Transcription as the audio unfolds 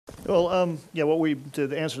Well, yeah, what we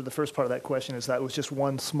did, the answer to the first part of that question is that it was just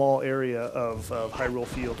one small area of Hyrule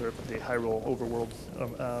Field, or the Hyrule overworld.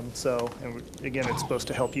 And again, it's supposed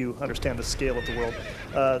to help you understand the scale of the world.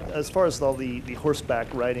 As far as all the horseback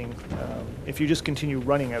riding, if you just continue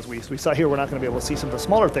running, as we saw here, we're not going to be able to see some of the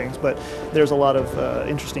smaller things, but there's a lot of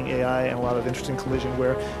interesting AI and a lot of interesting collision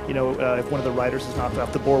where, if one of the riders is knocked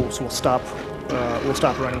off, the boar will stop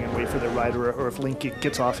running and wait for the rider, or if Link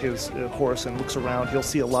gets off his horse and looks around, he'll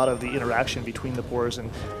see a lot of the interaction between the boars and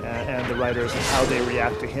the riders, and how they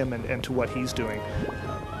react to him and to what he's doing.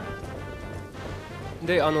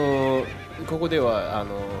 で、ここでは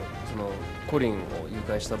そのコリンを誘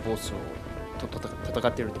拐したボスと戦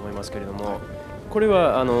っていると思いますけれども、これ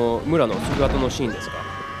は村のすぐ後のシーンですか？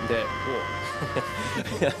で、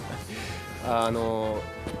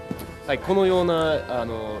はい、このような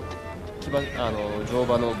乗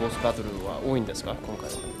馬のボスバトルは多いんですか、今回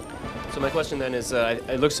は。So my question then is,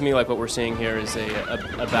 it looks to me like what we're seeing here is a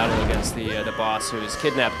battle against the boss who's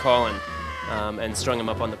kidnapped Colin and strung him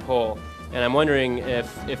up on the pole. And I'm wondering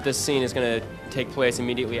if this scene is going to take place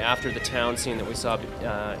immediately after the town scene that we saw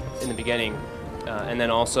in the beginning, and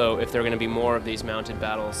then also if there are going to be more of these mounted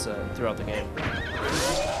battles throughout the game,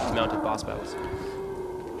 mounted boss battles.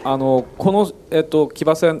 この騎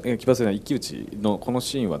馬戦一騎打ちのこの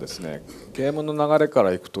シーンはですね、ゲームの流れか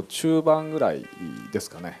らいくと中盤ぐらいです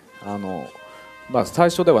かね。最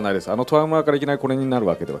初ではないです。トワイマーからいきなりこれになる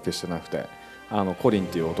わけでは決してなくて、コリンっ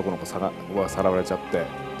ていう男の子はさらわれちゃって、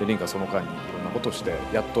でリンがその間にいろんなことをして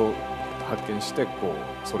やっと発見して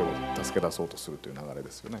それを助け出そうとするという流れで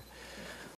すよね。